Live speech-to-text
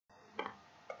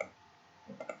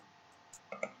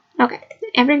Okay,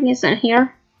 everything is in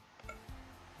here.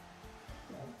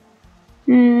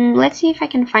 Let's see if I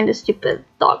can find the stupid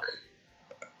dog.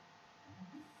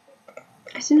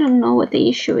 I still don't know what the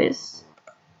issue is.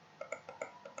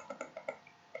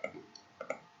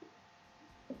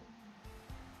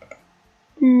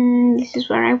 This is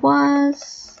where I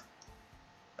was.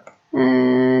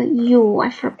 I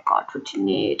forgot what you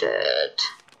needed.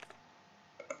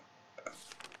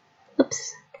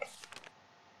 Oops.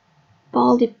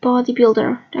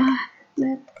 Bodybuilder.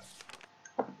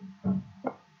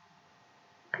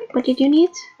 Okay, what did you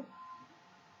need?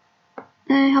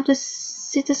 Help the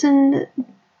citizen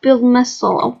build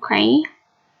muscle. Okay.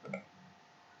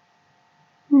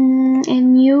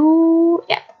 And you,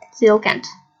 yeah, still can't.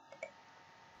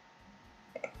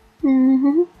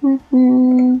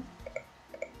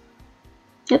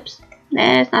 Oops,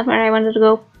 that's not where I wanted to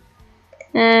go.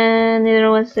 Neither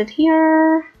was it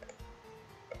here.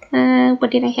 What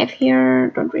did I have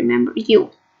here? Don't remember. You.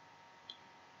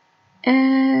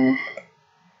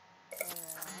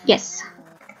 Yes.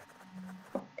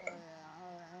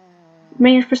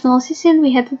 Mayor's personal assistant.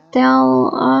 We had to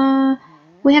tell.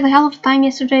 We had a hell of a time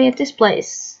yesterday at this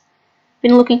place.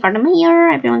 Been looking for the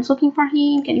mayor. Everyone's looking for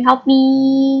him. Can you help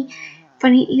me?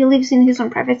 Funny, he lives in his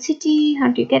own private city. How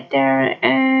do you get there?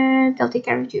 They'll take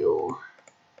care of you.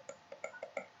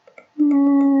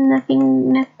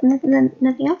 Nothing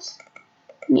else?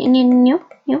 No?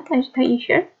 Are you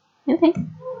sure? Okay.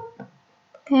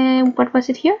 What was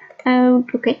it here?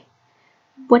 Okay.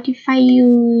 What if I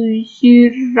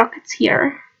use rockets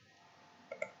here?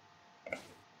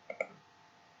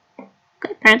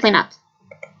 Okay, apparently not.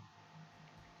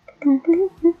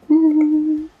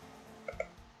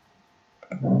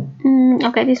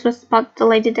 Okay, this was about the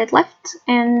lady that left,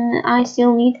 and I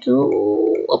still need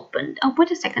to open. Oh,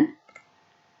 wait a second.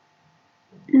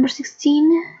 Number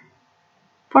 16.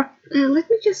 Let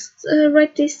me just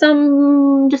write this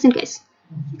down just in case.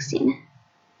 16.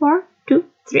 4, 2,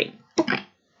 3. Okay.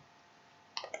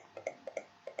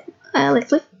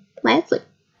 Let's look. Wait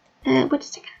a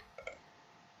second.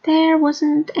 There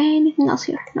wasn't anything else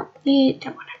here. No,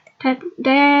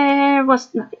 there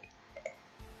was nothing.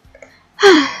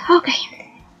 Okay.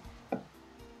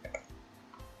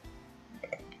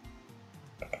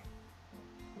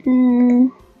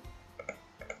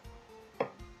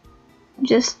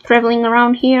 Just traveling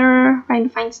around here, trying to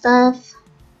find stuff.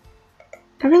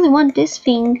 I really want this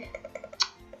thing.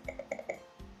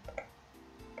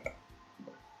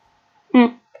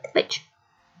 Wait.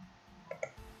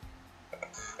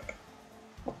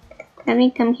 Let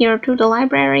me come here to the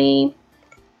library.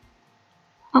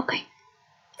 Okay.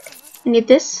 I need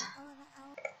this.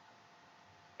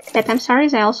 Bedtime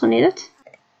stories, I also need it.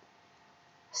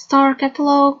 Star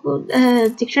catalog,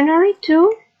 dictionary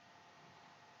too.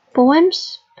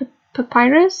 Poems,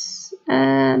 papyrus,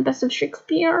 best of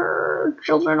Shakespeare,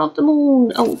 Children of the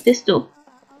Moon. Oh, this too.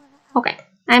 Okay,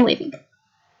 I'm leaving.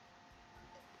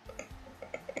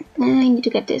 I need to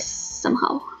get this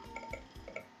somehow.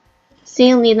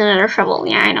 Still need another shovel.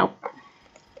 Yeah, I know.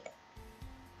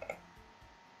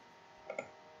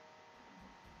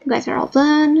 You guys are all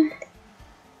done.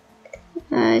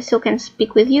 I still can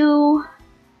speak with you.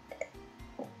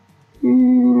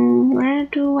 Where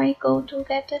do I go to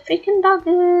get the freaking dog?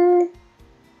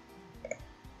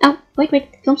 Oh, wait,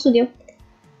 film studio.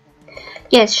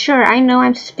 Yes, sure, I know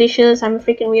I'm suspicious, I'm a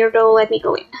freaking weirdo, let me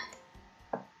go in.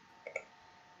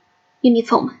 You need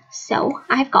foam, so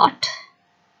I've got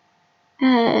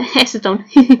acetone.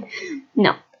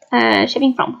 No,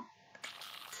 shaving foam.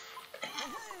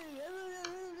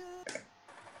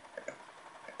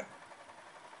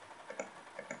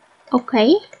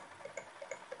 Okay.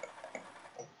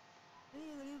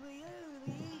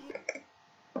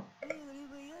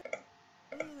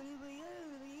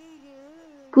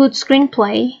 Good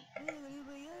screenplay.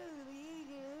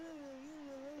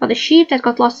 For the ship that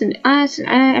got lost in the ice,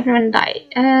 everyone died.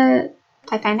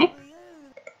 Titanic.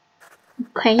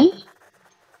 Okay.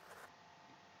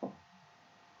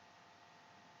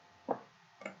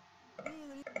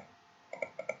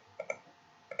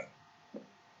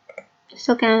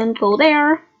 Still can't go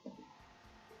there.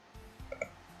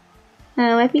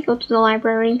 Let me go to the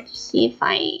library to see if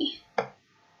I...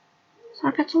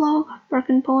 Star catalog,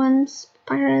 broken poems,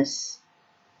 papyrus,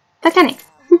 Titanic.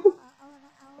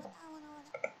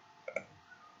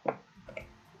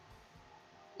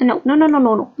 No.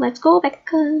 Let's go back.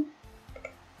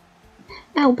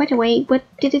 Oh, by the way, what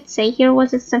did it say here?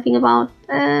 Was it something about...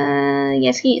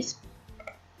 yes, he is.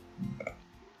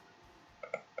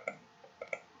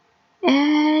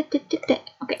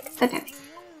 Okay, Titanic.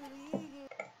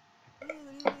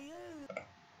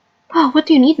 Oh, what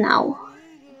do you need now?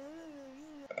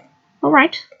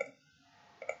 Alright.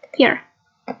 Here.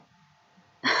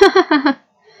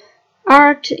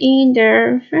 Art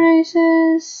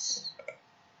interfaces.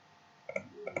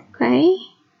 Okay.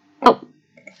 Oh.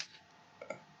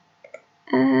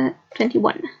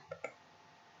 21.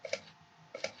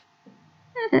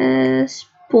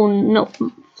 Spoon. No.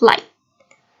 Fly.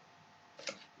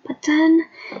 Button.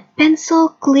 Pencil.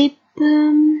 Clip.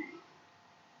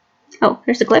 Oh,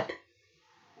 here's the clip.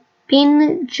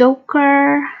 Pin.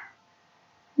 Joker.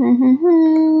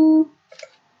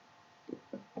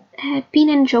 Pin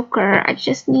and joker. I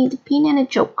just need a pin and a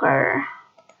joker.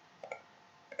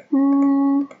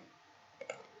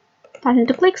 Starting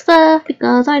to click stuff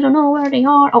because I don't know where they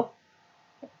are. Oh,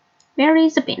 where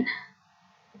is the pin?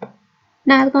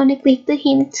 Not gonna click the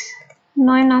hint.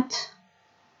 No, I'm not.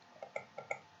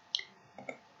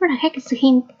 Where the heck is the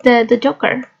hint? The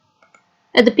joker?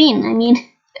 The pin, I mean.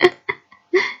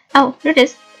 Oh, here it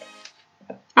is.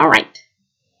 Alright.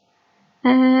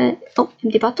 Oh,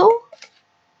 empty bottle.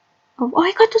 Oh,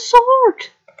 I got the sword!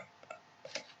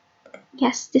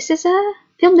 Yes, this is a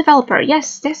film developer.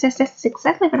 Yes, that's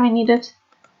exactly what I needed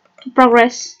to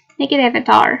progress. Naked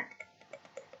avatar.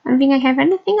 I don't think I have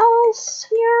anything else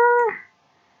here.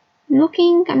 I'm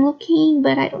looking,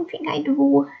 but I don't think I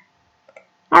do.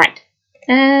 Alright.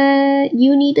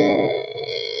 You need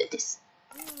this.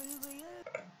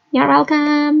 You're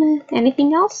welcome.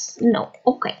 Anything else? No.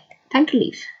 Okay. Time to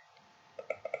leave.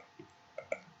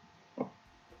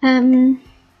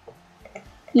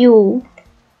 You.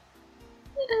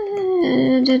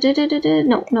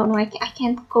 No, I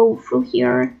can't go through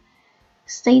here.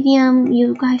 Stadium,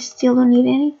 you guys still don't need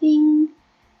anything.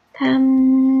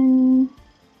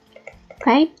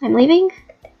 Okay, I'm leaving.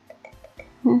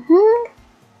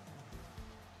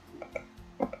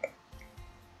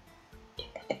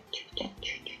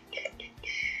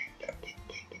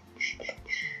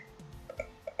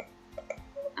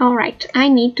 Alright, I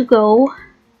need to go.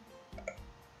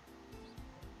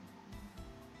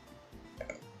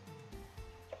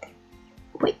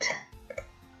 Wait.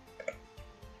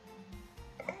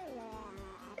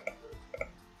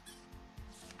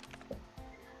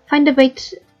 Find the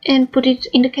bait and put it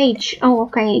in the cage. Oh,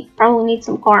 okay. Probably need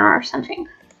some corn or something.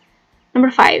 Number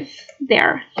 5.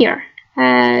 There. Here.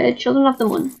 Children of the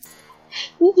Moon.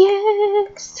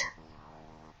 Yes!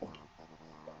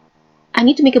 I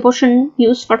need to make a potion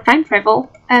used for time travel.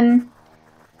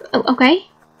 Okay.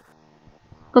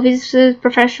 Go visit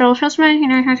professional salesman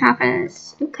in our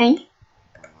office. Okay.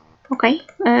 Okay,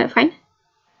 fine.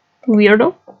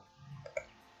 Weirdo.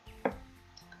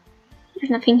 There's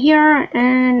nothing here.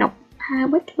 No.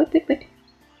 Wait.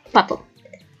 Bottle.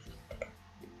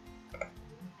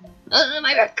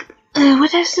 My back.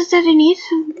 What else does that I need?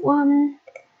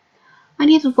 I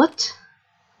need what?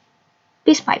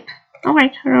 Peace pipe.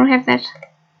 Alright, I don't have that.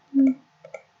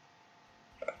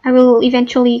 I will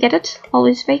eventually get it.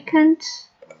 Always vacant.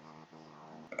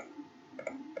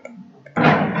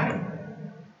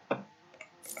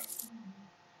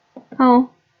 Oh.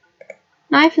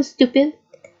 Now I feel stupid.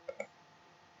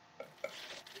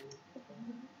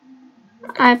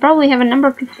 I probably have a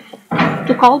number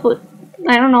to call, but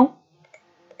I don't know.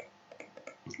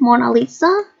 Mona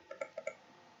Lisa?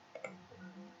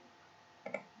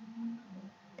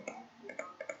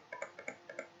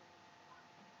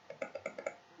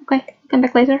 Okay, come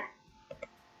back later.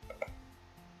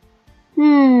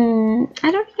 I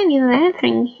don't think I needed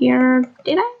anything here,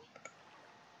 did I?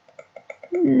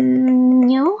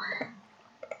 No.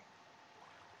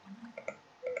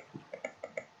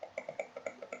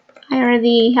 I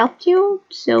already helped you,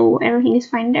 so everything is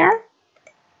fine there.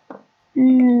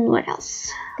 What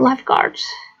else? Lifeguard.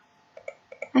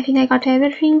 I think I got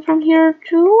everything from here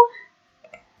too.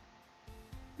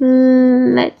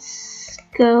 Let's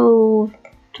go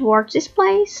towards this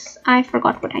place. I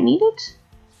forgot what I needed.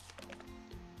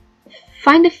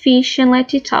 Find a fish and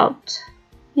let it out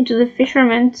into the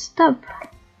fisherman's tub.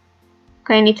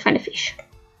 Okay, I need to find a fish.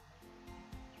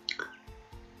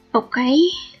 Okay.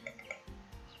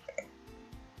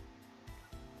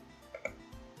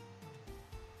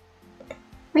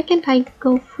 Why can't I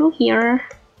go through here?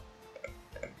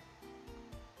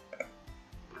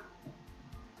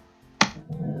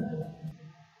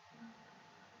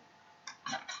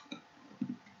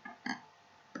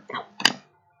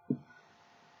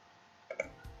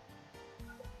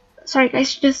 Sorry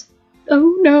guys,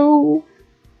 oh no.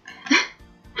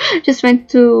 Just went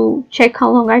to check how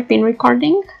long I've been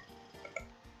recording.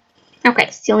 Okay,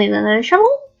 still need another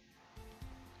shovel.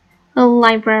 A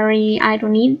library, I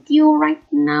don't need you right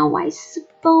now, I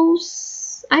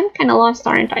suppose. I'm kinda lost,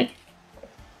 aren't I?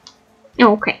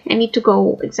 Okay, I need to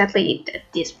go exactly at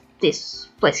this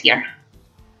place here.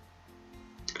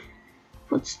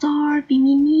 Food store.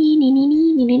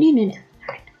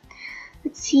 Alright.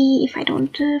 Let's see if I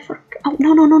don't oh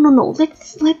no.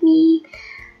 Let me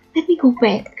go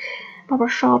back. Barber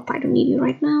shop. I don't need you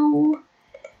right now.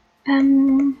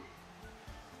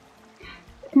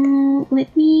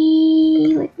 Let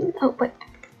me oh, but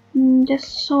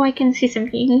just so I can see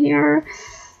something here.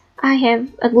 I have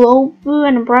a globe,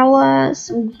 an umbrella,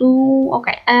 some glue.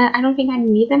 Okay, I don't think I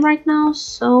need them right now,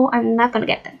 so I'm not gonna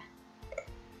get them.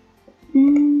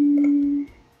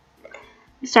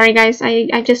 Sorry guys,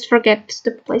 I just forget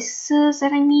the places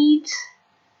that I need.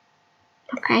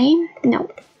 Okay, no,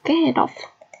 get off.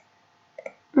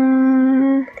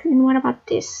 And what about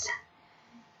this?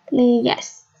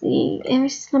 Yes, I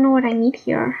still don't know what I need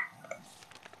here.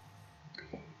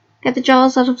 Get the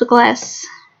jaws out of the glass.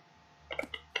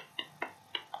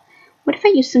 What if I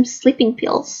use some sleeping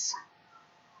pills?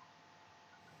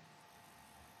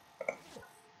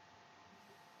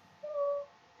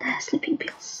 Sleeping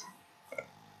pills.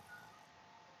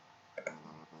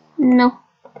 No.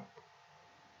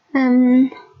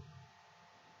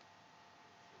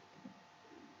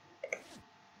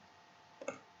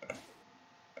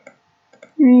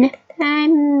 No,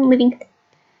 I'm leaving.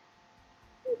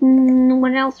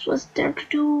 What else was there to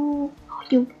do? Oh,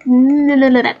 you.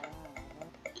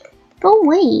 Go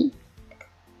away.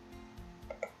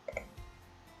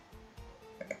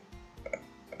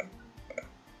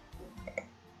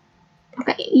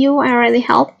 Okay, you already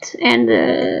helped, and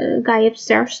the guy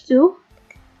upstairs too.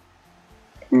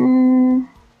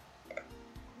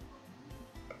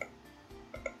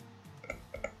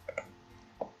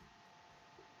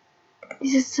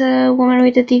 This is a woman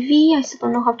with a TV. I still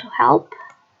don't know how to help.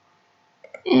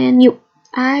 And you,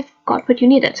 I've got what you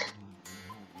needed.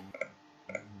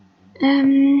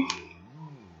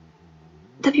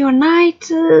 W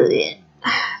Knight.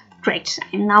 Great,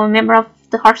 I'm now a member of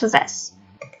the horse's ass.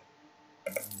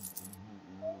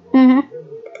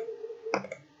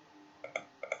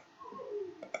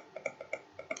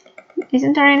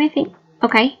 Isn't there anything?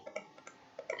 Okay.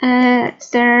 Is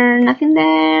there nothing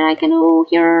that I can do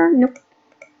here? Nope.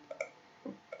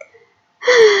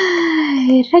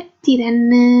 Righty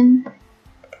then.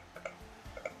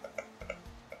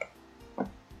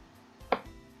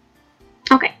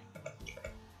 Okay.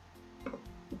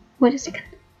 Wait a second.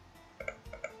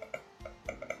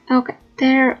 Okay,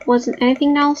 there wasn't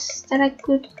anything else that I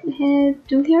could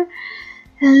do here.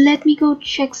 Let me go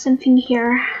check something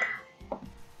here.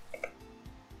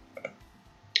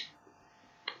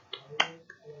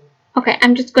 Okay,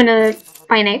 I'm just gonna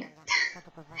buy an egg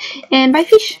and buy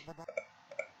fish.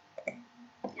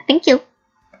 Thank you.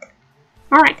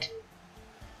 Alright.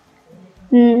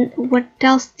 What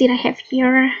else did I have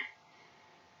here?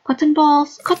 Cotton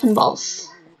balls,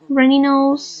 runny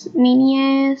nose,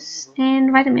 manias,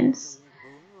 and vitamins.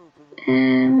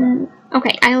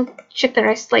 Okay, I'll check the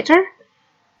rest later.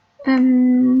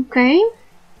 Okay.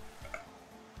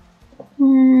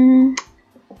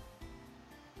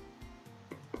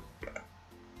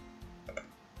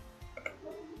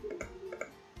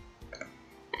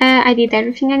 I did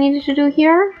everything I needed to do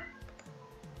here.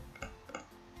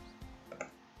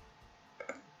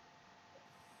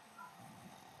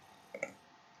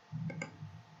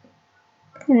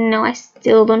 No, I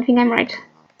still don't think I'm right.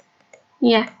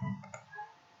 Yeah.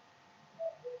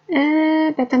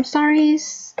 Bedtime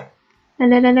stories. La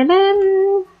la la la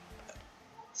la.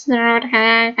 It's not what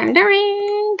I'm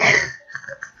doing.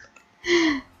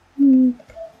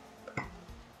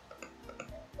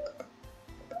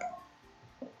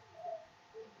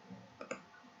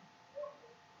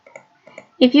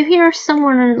 If you hear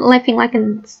someone laughing like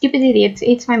a stupid idiot,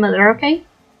 it's my mother, okay?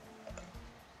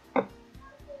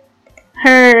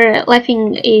 Her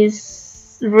laughing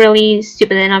is really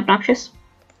stupid and obnoxious.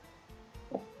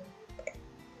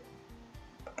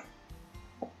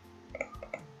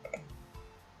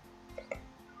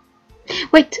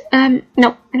 Wait,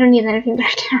 no, I don't need anything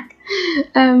back there.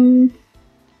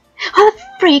 How the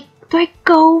freak do I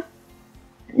go?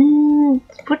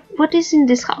 What is in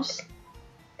this house?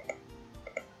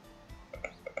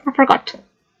 I forgot.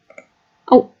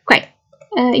 Oh, okay.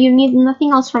 You need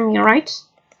nothing else from me, right?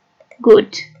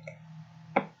 Good.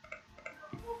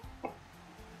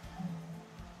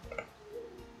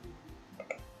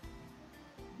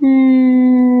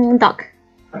 Dog.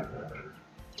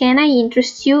 Can I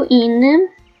interest you in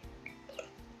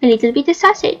a little bit of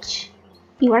sausage?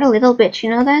 You are a little bitch, you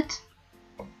know that?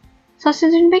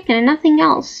 Sausage and bacon and nothing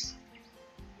else.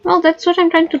 Well, that's what I'm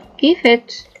trying to give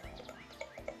it.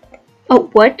 Oh,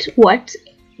 what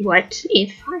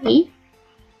if I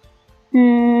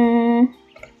Hmm.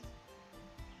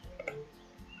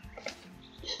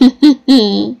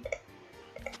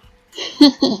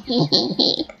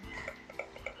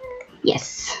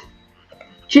 Yes.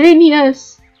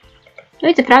 Genius. Oh,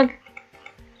 it's a frog.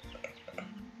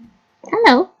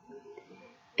 Hello.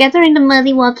 Gather in the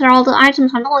muddy water all the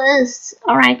items on the list.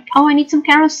 Alright. Oh, I need some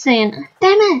kerosene.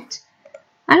 Damn it.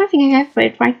 I don't think I have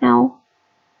it right now.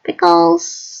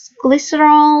 Pickles,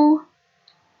 glycerol,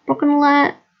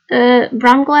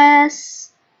 brown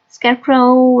glass,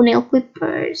 scarecrow, nail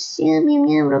clippers,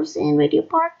 rosin, radio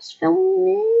parts, film.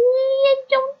 I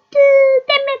don't.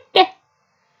 Damn it.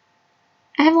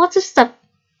 I have lots of stuff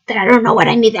that I don't know what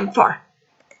I need them for.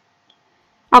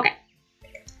 Okay.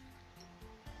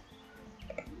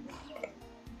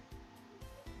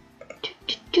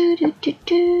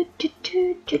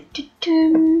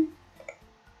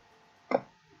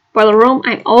 Boiler room.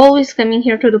 I'm always coming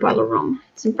here to the boiler room.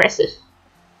 It's impressive.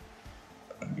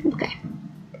 Okay.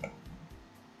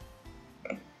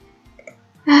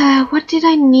 What did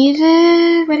I need?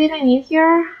 What did I need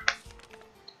here?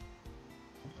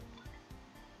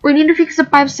 We need to fix the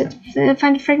pipes.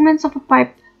 Find the fragments of a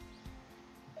pipe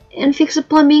and fix the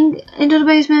plumbing into the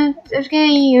basement.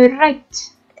 Okay,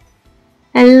 right.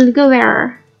 I'll go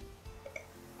there.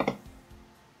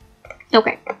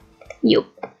 Okay, you.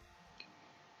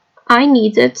 I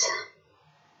needed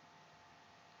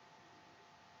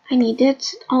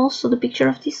also the picture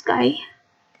of this guy.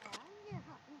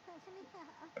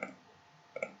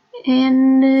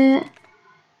 And the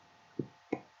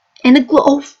globe.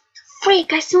 Oh,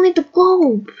 freak! I still need the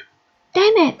globe.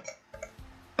 Damn it!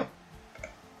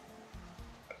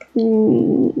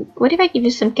 What if I give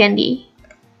you some candy?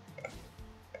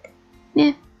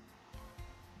 Yeah.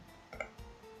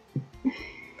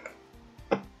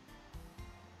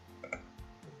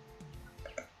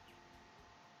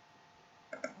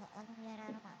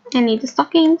 I need the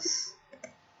stockings.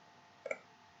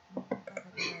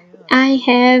 I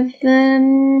have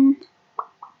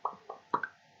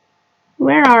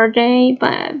where are they?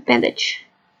 Bandage.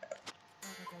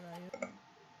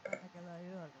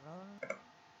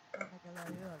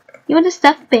 You want a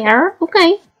stuffed bear?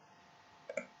 Okay.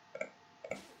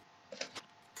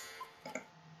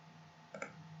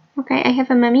 Okay, I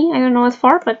have a mummy. I don't know what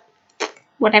for, but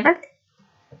whatever.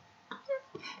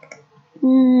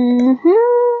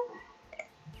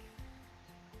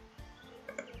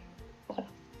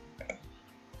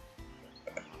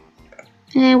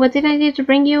 What did I need to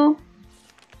bring you?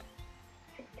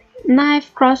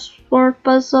 Knife, crossword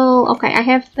puzzle. Okay, I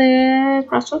have the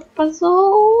crossword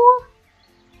puzzle.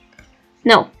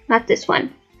 No, not this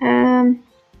one.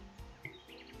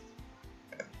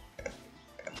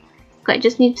 Okay, I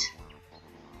just need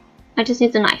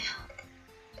the knife.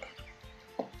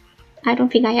 I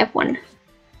don't think I have one.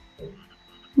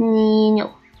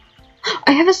 No.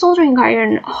 I have a soldering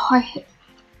iron. Oh,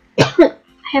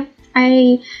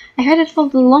 I had it for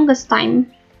the longest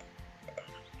time.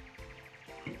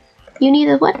 You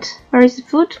needed what? Where is the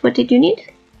food? What did you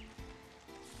need?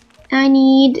 I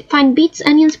need fine beets,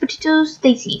 onions, potatoes,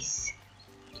 daisies.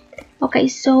 Okay,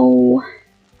 so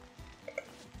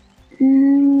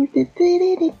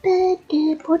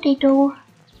potato.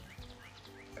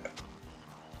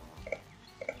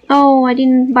 Oh, I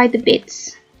didn't buy the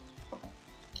bits.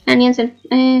 Onions and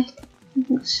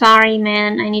sorry,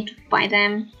 man. I need to buy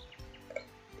them.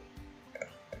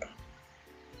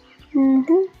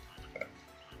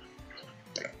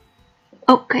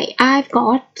 Okay, I've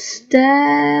got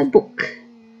the book.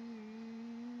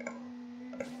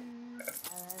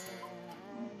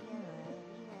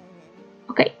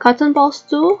 Okay, cotton balls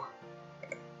too.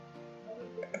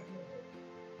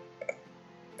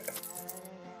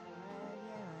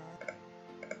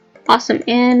 Awesome,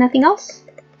 and nothing else?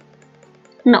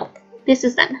 No, this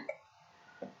is done.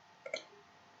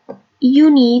 You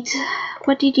need...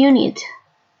 what did you need?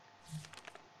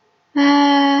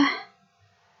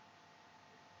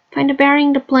 Find a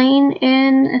bearing, the plane,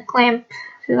 and a clamp.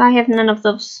 So I have none of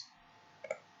those.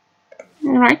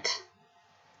 Alright.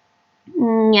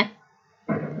 Yeah.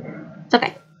 It's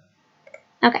okay.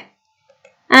 Okay.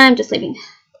 I'm just leaving.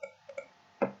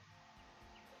 I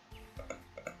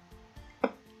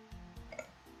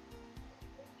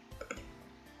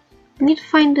need to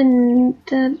find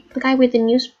the guy with the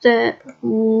news.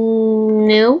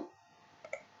 No.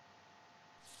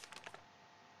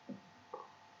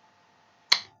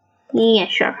 Yeah,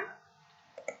 sure.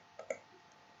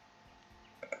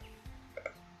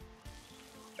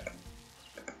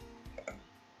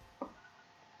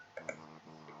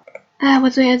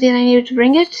 What did I need to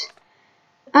bring it?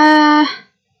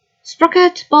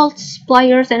 Sprocket, bolts,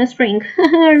 pliers, and a spring.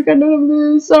 I got none of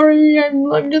this. Sorry,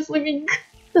 I'm just leaving.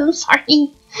 I'm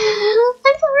sorry.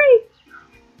 I'm sorry.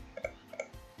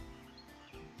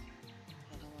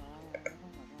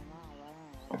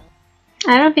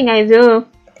 I don't think I do.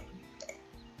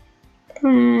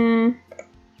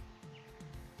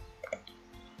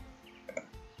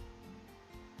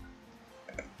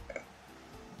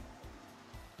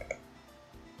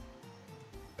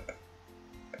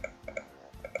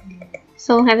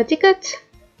 So have a ticket.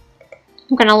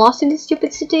 I'm kinda lost in this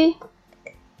stupid city.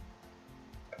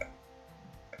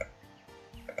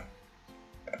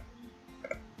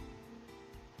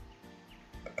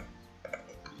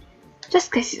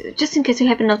 Just in case you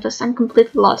haven't noticed, I'm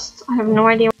completely lost. I have no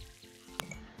idea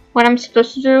what I'm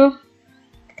supposed to do.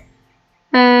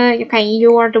 Okay,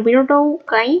 you are the weirdo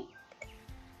guy.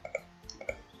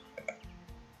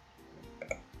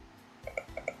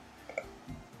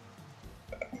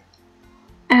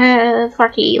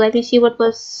 40. Let me see what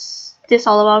was this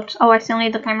all about. Oh, I still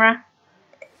need the camera.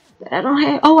 But I don't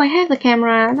have. Oh, I have the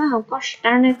camera. No, gosh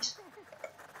darn it.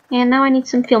 And now I need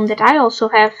some film that I also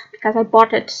have because I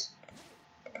bought it.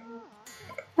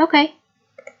 Okay.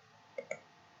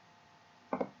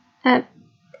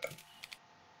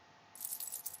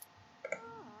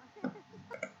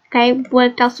 Okay,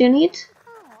 what else do you need?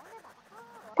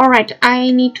 Alright,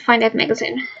 I need to find that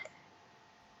magazine.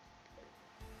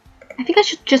 I think I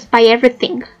should just buy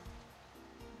everything.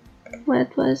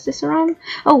 What was this around?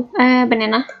 Oh,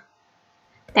 banana.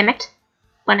 Damn it.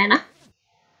 Banana.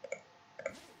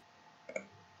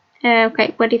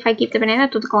 Okay, what if I give the banana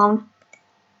to the clown?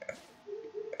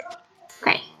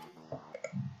 Okay.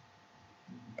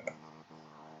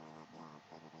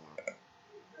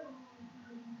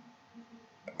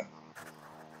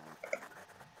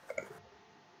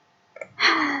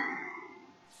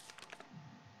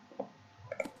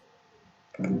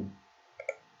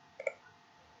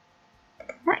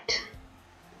 Right.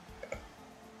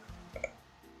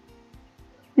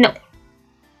 No.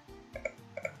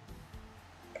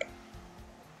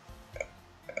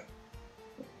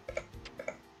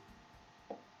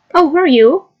 Oh, who are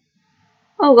you?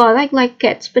 Oh god, I like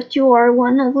cats, but you are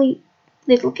one ugly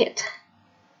little cat.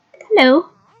 Hello.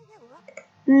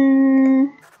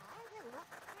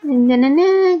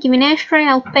 Give me an ashtray,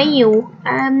 I'll pay you.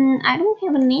 I don't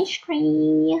have an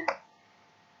ashtray.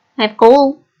 I have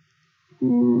coal.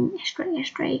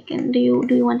 Ashtray. Do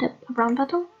you want a brown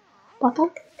bottle?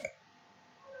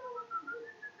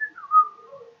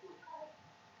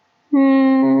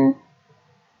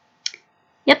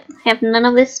 Yep, have none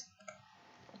of this.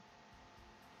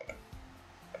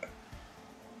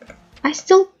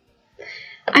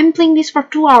 I'm playing this for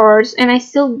 2 hours and I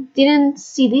still didn't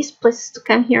see these places to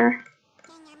come here.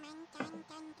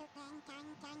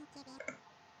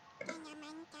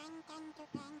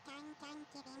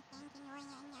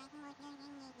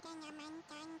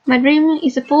 My dream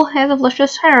is a full head of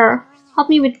luscious hair. Help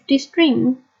me with this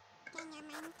dream.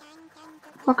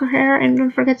 Lock her hair and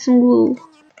don't forget some glue.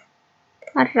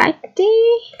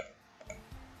 Alrighty.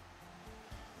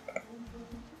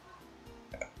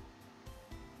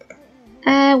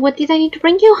 What did I need to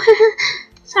bring you?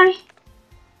 Sorry.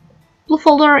 Blue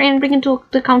folder and bring it to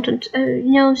the accountant.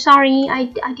 No, sorry, I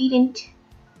didn't.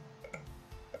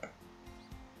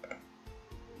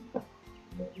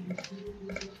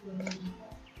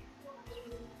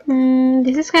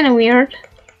 This is kind of weird.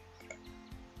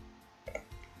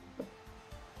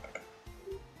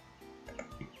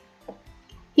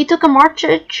 He took a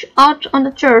mortgage out on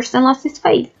the church and lost his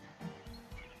faith.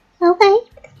 Okay.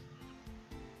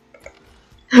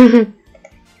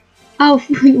 Oh,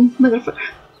 you motherfucker.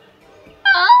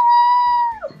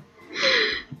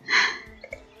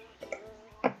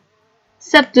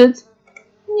 Sup, dude?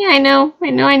 Yeah, I know,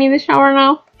 I need a shower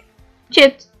now.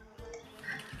 Shit.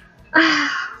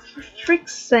 For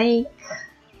frick's sake.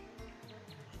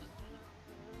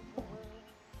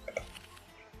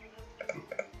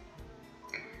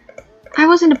 I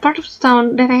was in a part of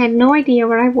town that I had no idea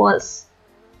where I was.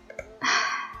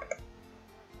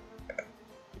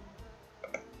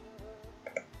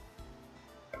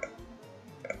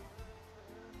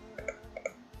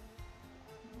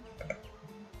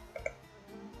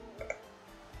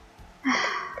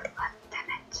 God damn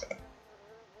it.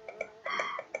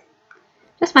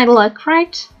 That's my luck,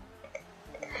 right?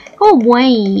 Go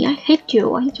away! I hate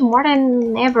you. I hate you more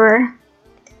than ever.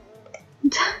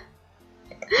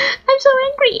 I'm so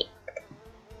angry.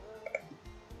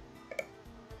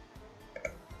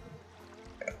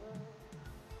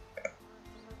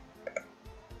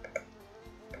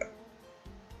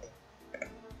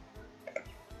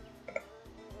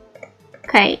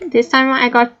 Okay, this time I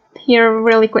got here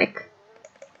really quick.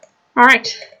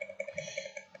 Alright.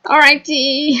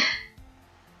 Alrighty.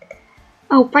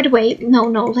 Oh, by the way, no,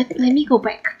 let me go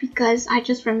back because I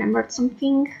just remembered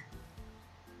something.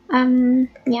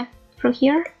 Yeah, through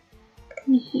here.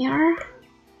 Here.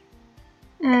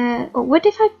 Oh, what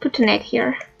if I put an egg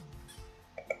here?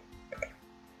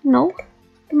 No?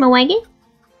 No egging?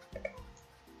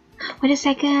 Wait a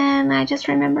second, I just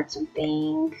remembered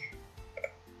something.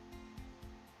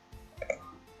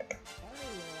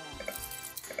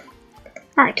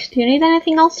 Alright, do you need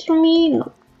anything else from me?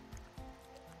 No.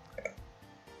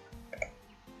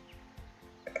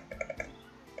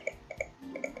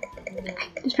 Okay,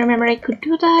 just remember I could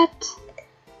do that.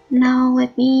 Now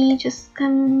let me just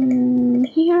come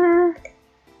here.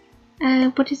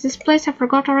 What is this place? I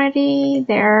forgot already.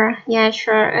 There. Yeah,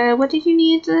 sure. What did you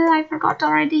need? I forgot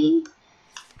already.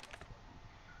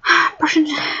 Portion.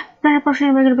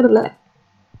 Portion. Blah, blah, blah.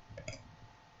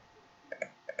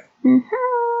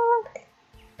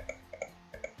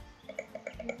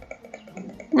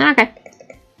 Okay.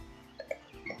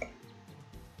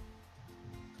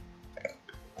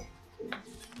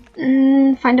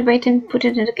 Find a bait and put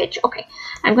it in the cage. Okay.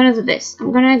 I'm gonna do this.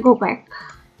 I'm gonna go back.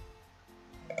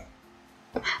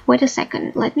 Wait a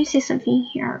second. Let me see something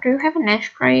here. Do you have an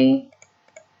ashtray?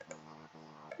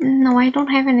 No, I don't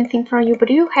have anything for you, but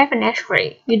do you have an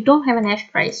ashtray? You don't have an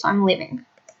ashtray, so I'm leaving.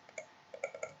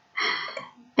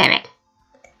 Damn it.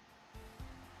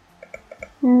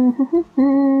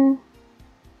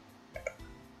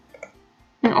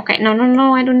 Okay,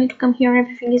 no, I don't need to come here,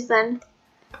 everything is done.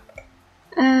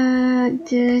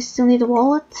 Do I still need a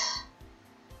wallet?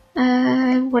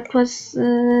 What was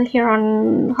here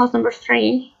on house number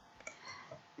 3?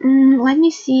 Let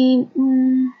me see.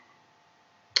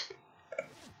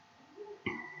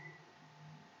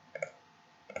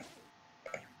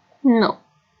 No.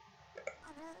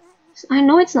 I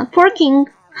know it's not working.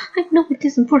 I know it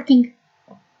isn't working.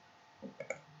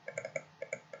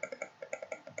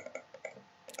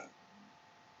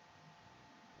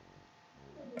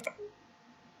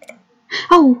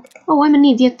 Oh, I'm an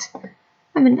idiot.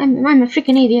 I'm a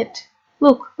freaking idiot.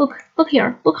 Look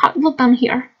here. Look down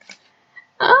here.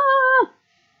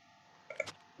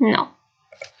 No.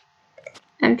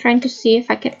 I'm trying to see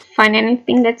if I can find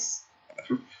anything that's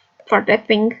for that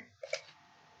thing.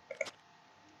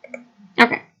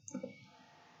 Okay.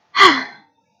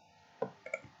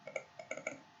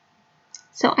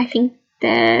 So I think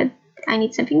that I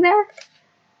need something there.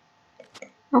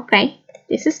 Okay,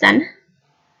 this is done.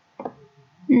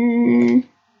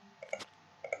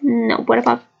 No, what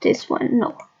about this one?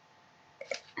 No.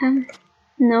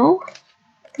 No.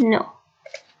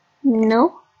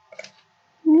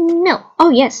 Oh,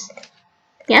 yes.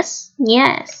 Yes.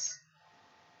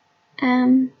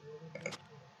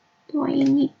 Do I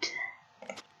need...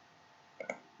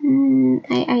 I'm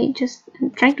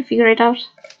trying to figure it out.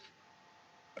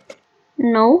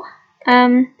 No.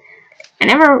 I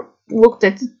never looked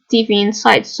at the TV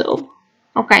inside, so...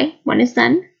 Okay, one is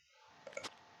done.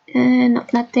 No,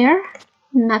 not there.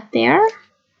 Not there.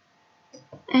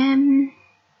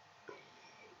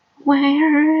 Where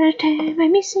am I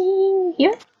missing?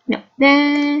 Here? No.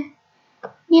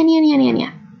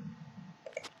 Yeah.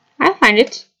 I'll find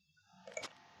it.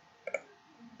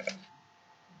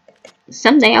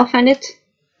 Someday I'll find it.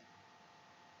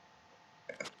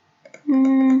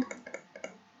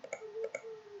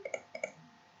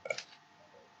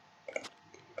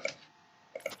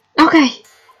 Okay.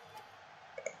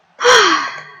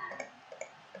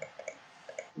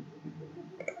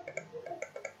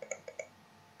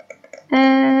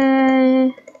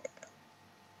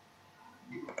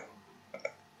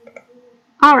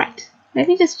 Alright. Let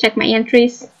me just check my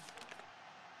entries.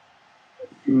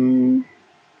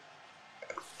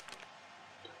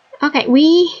 Okay,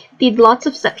 we did lots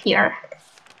of stuff here.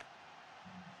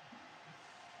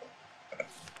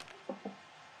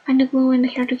 Find the glue and the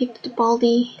hair to give to the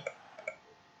baldy.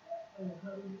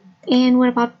 And what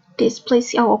about this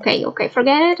place? Oh, okay,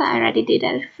 forget it. I already did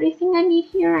everything I need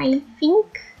here, I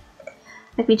think.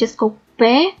 Let me just go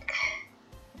back.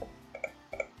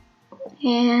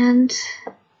 And...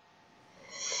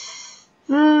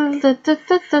 I'm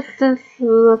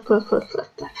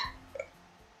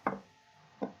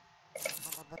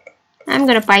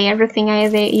gonna buy everything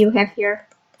you have here.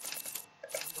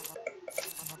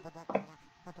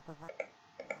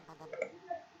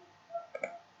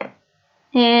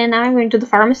 And now I'm going to the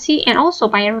pharmacy and also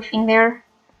buy everything there.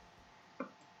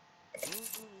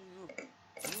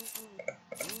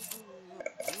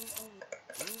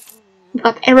 You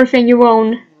got everything you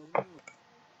own.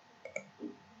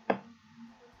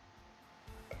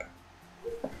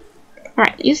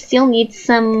 Alright, you still need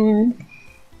some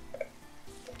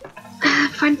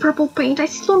fine purple paint. I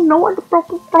still don't know where the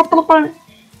purple paint.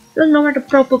 Don't know where the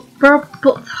purple oh,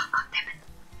 God damn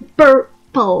it.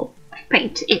 Purple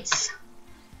paint is.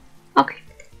 Okay,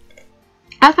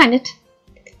 I'll find it.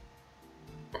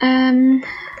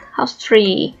 House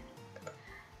 3.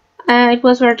 It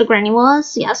was where the granny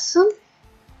was. Yes.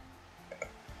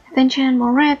 Attention,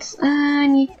 more rats. I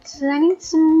need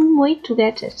some way to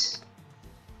get it.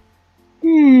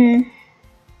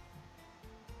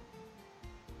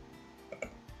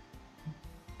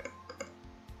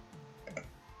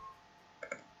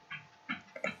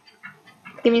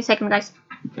 Give me a second, guys.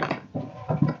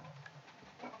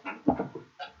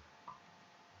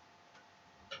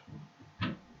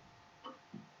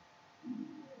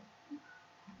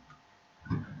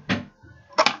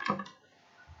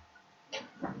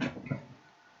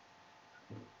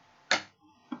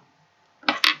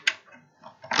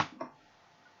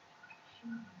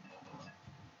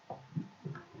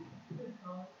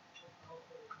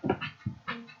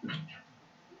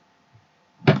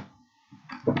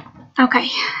 Okay,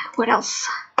 what else?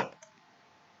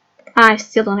 I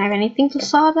still don't have anything to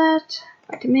saw that.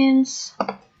 Vitamins.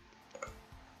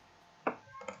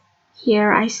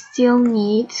 Here I still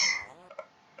need...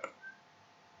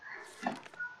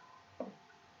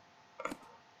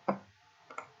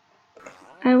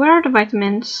 where are the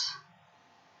vitamins?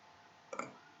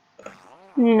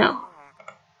 No.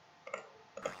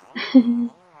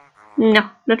 No,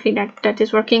 don't think that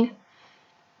is working.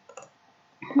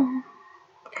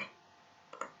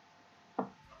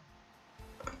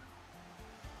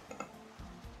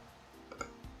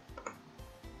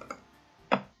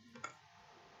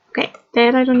 Okay,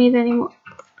 that I don't need anymore.